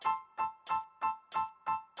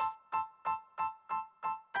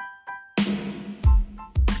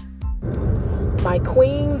my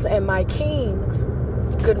queens and my kings.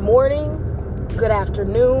 Good morning, good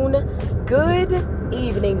afternoon, good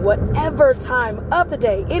evening, whatever time of the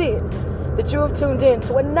day it is that you have tuned in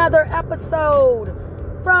to another episode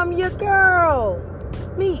from your girl,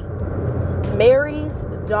 me, Mary's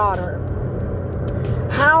daughter.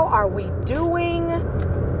 How are we doing?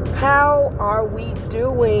 How are we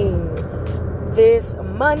doing this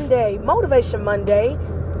Monday, Motivation Monday,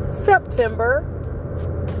 September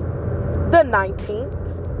the 19th?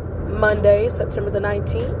 Monday, September the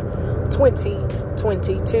 19th,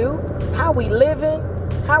 2022. How we living?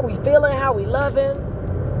 How we feeling? How we loving?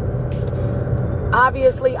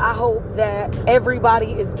 Obviously, I hope that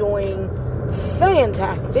everybody is doing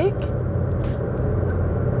fantastic.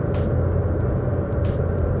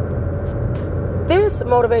 This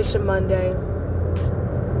Motivation Monday,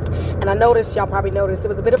 and I noticed, y'all probably noticed, it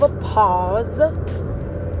was a bit of a pause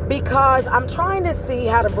because I'm trying to see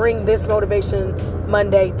how to bring this Motivation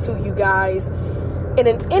Monday to you guys in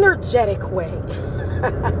an energetic way.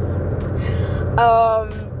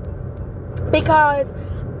 Because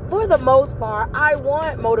for the most part, I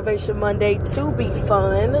want Motivation Monday to be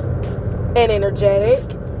fun and energetic.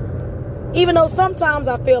 Even though sometimes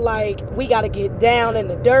I feel like we got to get down in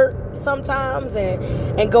the dirt sometimes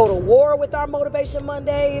and go to war with our Motivation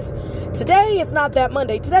Mondays. Today is not that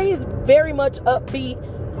Monday. Today is very much upbeat,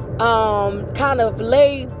 kind of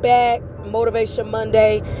laid back Motivation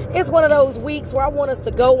Monday. It's one of those weeks where I want us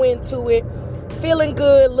to go into it feeling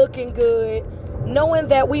good, looking good, knowing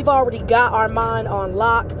that we've already got our mind on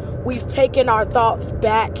lock. We've taken our thoughts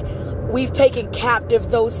back. We've taken captive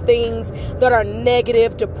those things that are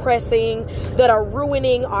negative, depressing, that are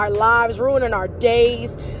ruining our lives, ruining our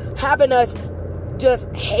days, having us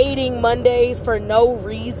just hating Mondays for no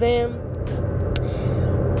reason.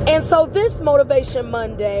 And so this Motivation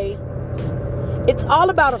Monday, it's all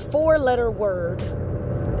about a 4-letter word.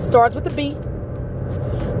 It starts with the B.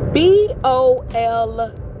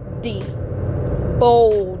 B-O-L-D.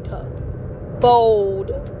 Bold.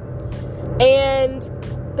 Bold. And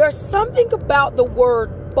there's something about the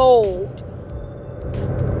word bold.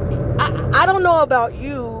 I don't know about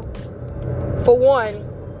you. For one,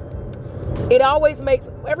 it always makes,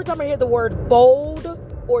 every time I hear the word bold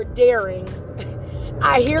or daring,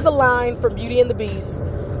 I hear the line from Beauty and the Beast.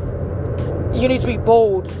 You need to be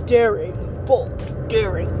bold, daring,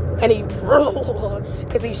 and he,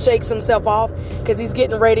 because he shakes himself off, because he's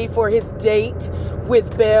getting ready for his date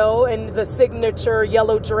with Belle and the signature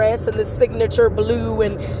yellow dress and the signature blue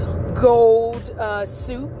and gold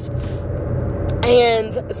suit.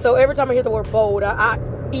 And so every time I hear the word bold, I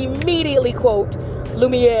immediately quote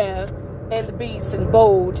Lumiere and the Beast and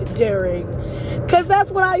bold, daring, because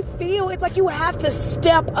that's what I feel. It's like you have to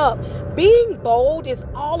step up. Being bold is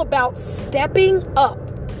all about stepping up,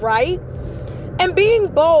 right? And being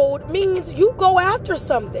bold means you go after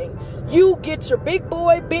something. You get your big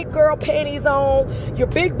boy, big girl panties on, your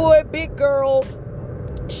big boy, big girl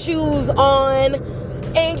shoes on,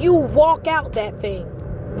 and you walk out that thing,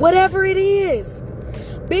 whatever it is.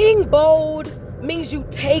 Being bold means you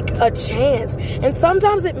take a chance, and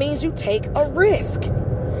sometimes it means you take a risk.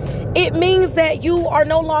 It means that you are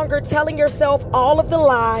no longer telling yourself all of the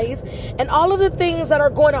lies and all of the things that are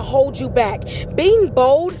going to hold you back. Being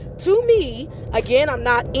bold, to me, again, I'm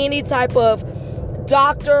not any type of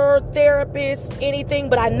doctor, therapist, anything,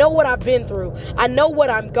 but I know what I've been through. I know what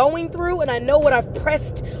I'm going through, and I know what I've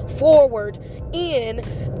pressed forward in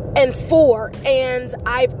and for, and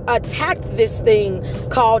I've attacked this thing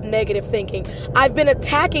called negative thinking. I've been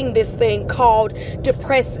attacking this thing called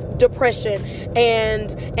depression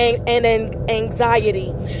and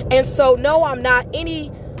anxiety. And so, no, I'm not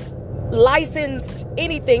any licensed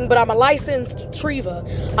anything, but I'm a licensed Treva.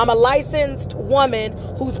 I'm a licensed woman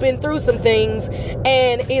who's been through some things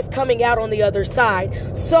and is coming out on the other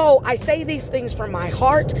side. So I say these things from my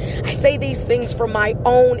heart. I say these things from my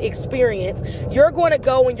own experience. You're going to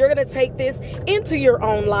go and you're going to take this into your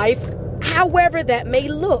own life, however that may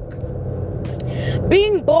look.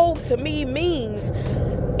 Being bold to me means,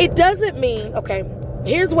 it doesn't mean, okay,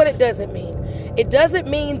 here's what it doesn't mean. It doesn't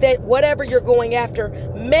mean that whatever you're going after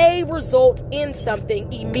may result in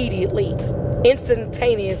something immediately,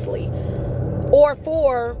 instantaneously, or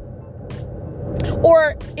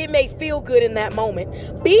it may feel good in that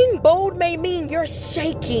moment. Being bold may mean you're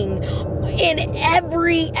shaking in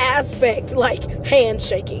every aspect, like hand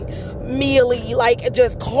shaking, mealy, like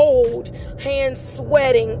just cold, hands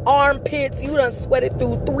sweating, armpits, you done sweated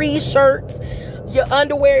through 3 shirts. Your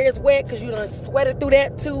underwear is wet because you done sweated through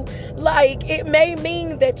that too. Like, it may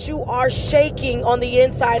mean that you are shaking on the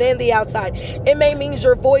inside and the outside. It may mean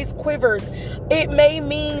your voice quivers. It may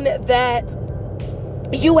mean that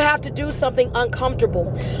You have to do something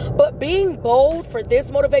uncomfortable. But being bold for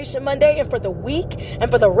this Motivation Monday and for the week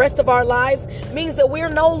and for the rest of our lives means that we're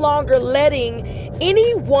no longer letting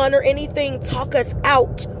anyone or anything talk us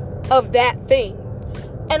out of that thing.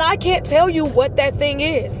 And I can't tell you what that thing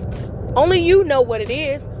is. Only you know what it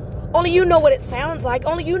is. Only you know what it sounds like.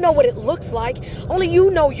 Only you know what it looks like. Only you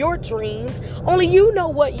know your dreams. Only you know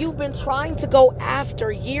what you've been trying to go after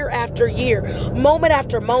year after year, moment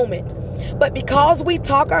after moment. But because we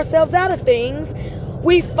talk ourselves out of things,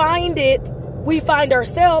 we find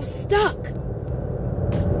ourselves stuck.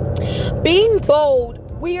 Being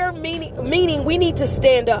bold, meaning we need to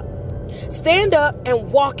stand up. Stand up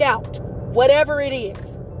and walk out, whatever it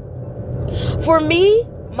is. For me,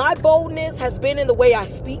 my boldness has been in the way I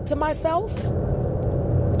speak to myself,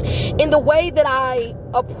 in the way that I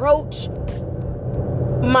approach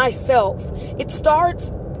myself. It starts,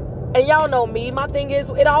 and y'all know me, my thing is,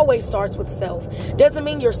 it always starts with self. Doesn't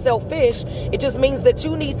mean you're selfish. It just means that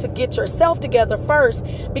you need to get yourself together first,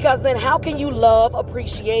 because then how can you love,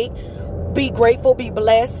 appreciate, be grateful, be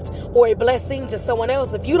blessed, or a blessing to someone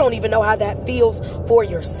else if you don't even know how that feels for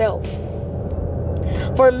yourself?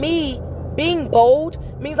 For me, being bold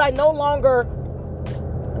means I no longer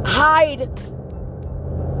hide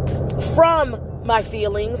from my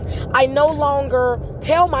feelings. I no longer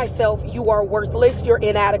tell myself you are worthless, you're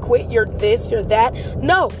inadequate, you're this, you're that.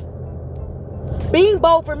 No. Being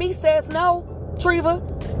bold for me says, no,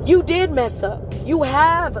 Treva, you did mess up. You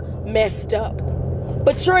have messed up.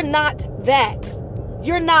 But you're not that.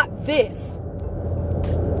 You're not this.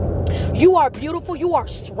 You are beautiful. You are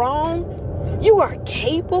strong. You are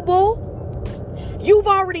capable. You've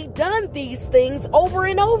already done these things over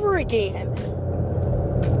and over again.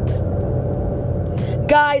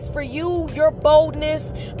 Guys, for you, your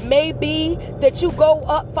boldness may be that you go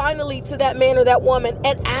up finally to that man or that woman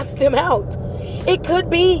and ask them out. It could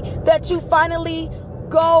be that you finally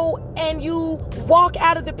go and you walk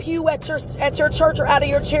out of the pew at your church or out of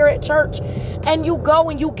your chair at church, and you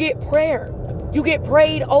go and you get prayer. You get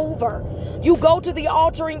prayed over. You go to the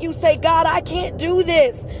altar and you say, God, I can't do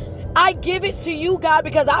this. I give it to you, God,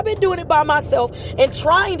 because I've been doing it by myself and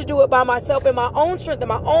trying to do it by myself in my own strength and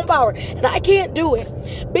my own power, and I can't do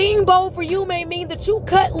it. Being bold for you may mean that you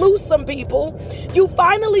cut loose some people. You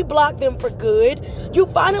finally block them for good. You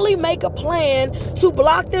finally make a plan to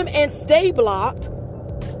block them and stay blocked.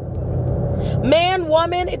 Man,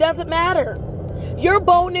 woman, it doesn't matter. Your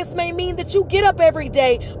boldness may mean that you get up every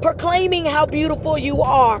day proclaiming how beautiful you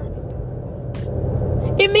are.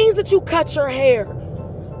 It means that you cut your hair.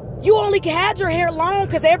 You only had your hair long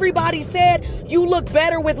because everybody said you look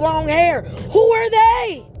better with long hair. Who are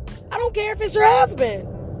they? I don't care if it's your husband.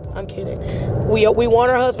 I'm kidding. We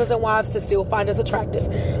want our husbands and wives to still find us attractive.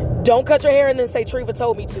 Don't cut your hair and then say Treva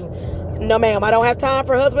told me to. No, ma'am, I don't have time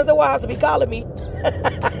for husbands and wives to be calling me.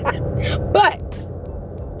 But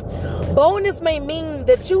boldness may mean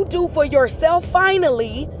that you do for yourself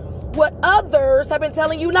finally what others have been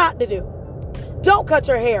telling you not to do. Don't cut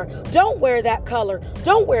your hair. Don't wear that color.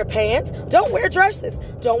 Don't wear pants. Don't wear dresses.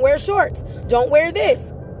 Don't wear shorts. Don't wear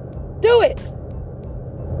this. Do it.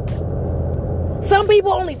 Some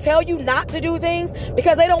people only tell you not to do things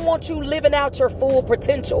because they don't want you living out your full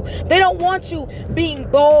potential. They don't want you being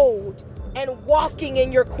bold and walking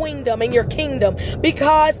in your queendom and your kingdom,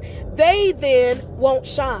 because they then won't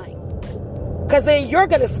shine. Because then you're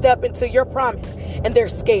going to step into your promise and they're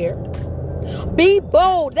scared. Be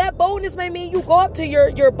bold. That boldness may mean you go up to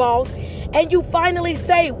your boss and you finally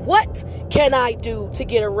say, what can I do to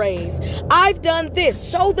get a raise? I've done this.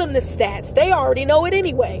 Show them the stats. They already know it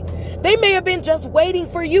anyway. They may have been just waiting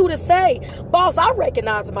for you to say, boss, I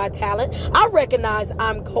recognize my talent. I recognize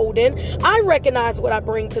I'm golden. I recognize what I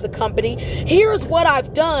bring to the company. Here's what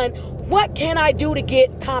I've done. What can I do to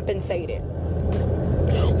get compensated?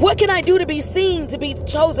 What can I do to be seen, to be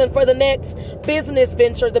chosen for the next business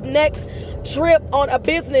venture, the next trip on a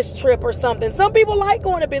business trip or something? Some people like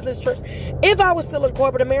going to business trips. If I was still in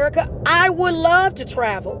corporate America, I would love to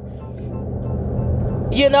travel.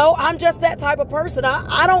 You know, I'm just that type of person.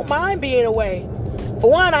 I don't mind being away. For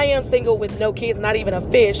one, I am single with no kids, not even a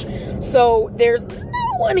fish. So there's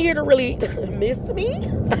no one here to really miss me.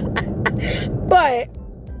 But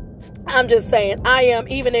I'm just saying, I am,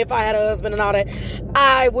 even if I had a husband and all that,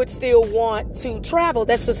 I would still want to travel.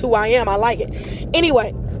 That's just who I am. I like it.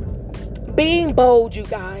 Anyway, being bold, you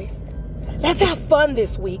guys. Let's have fun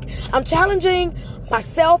this week. I'm challenging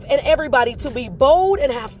myself and everybody to be bold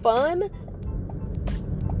and have fun.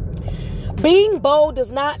 Being bold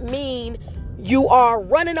does not mean you are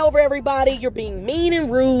running over everybody. You're being mean and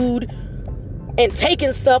rude and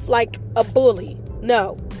taking stuff like a bully.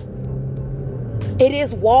 No. It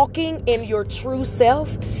is walking in your true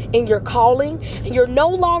self, in your calling, and you're no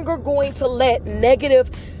longer going to let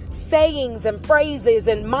negative sayings and phrases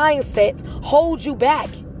and mindsets hold you back.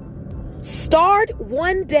 Start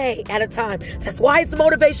one day at a time. That's why it's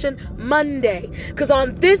Motivation Monday, because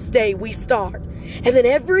on this day we start. And then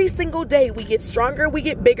every single day we get stronger, we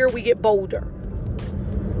get bigger, we get bolder.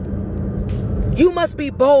 You must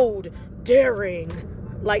be bold, daring,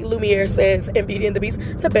 like Lumiere says in Beauty and the Beast.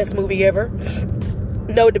 It's the best movie ever.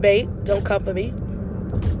 No debate. Don't come for me.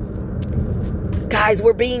 Guys,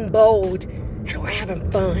 we're being bold and we're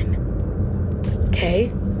having fun.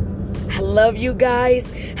 Okay? I love you guys.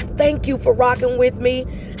 Thank you for rocking with me.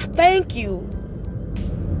 Thank you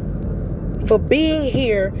for being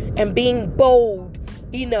here and being bold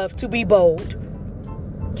enough to be bold.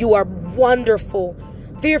 You are wonderful,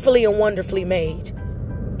 fearfully and wonderfully made.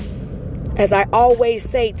 As I always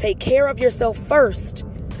say, take care of yourself first.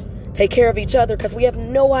 Take care of each other, because we have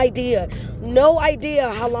no idea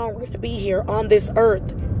how long we're going to be here on this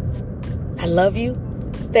earth. I love you.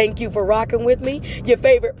 Thank you for rocking with me. Your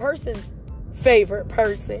favorite person's favorite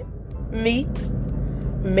person. Me,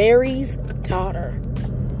 Mary's daughter.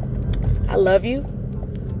 I love you.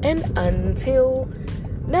 And until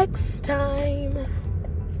next time.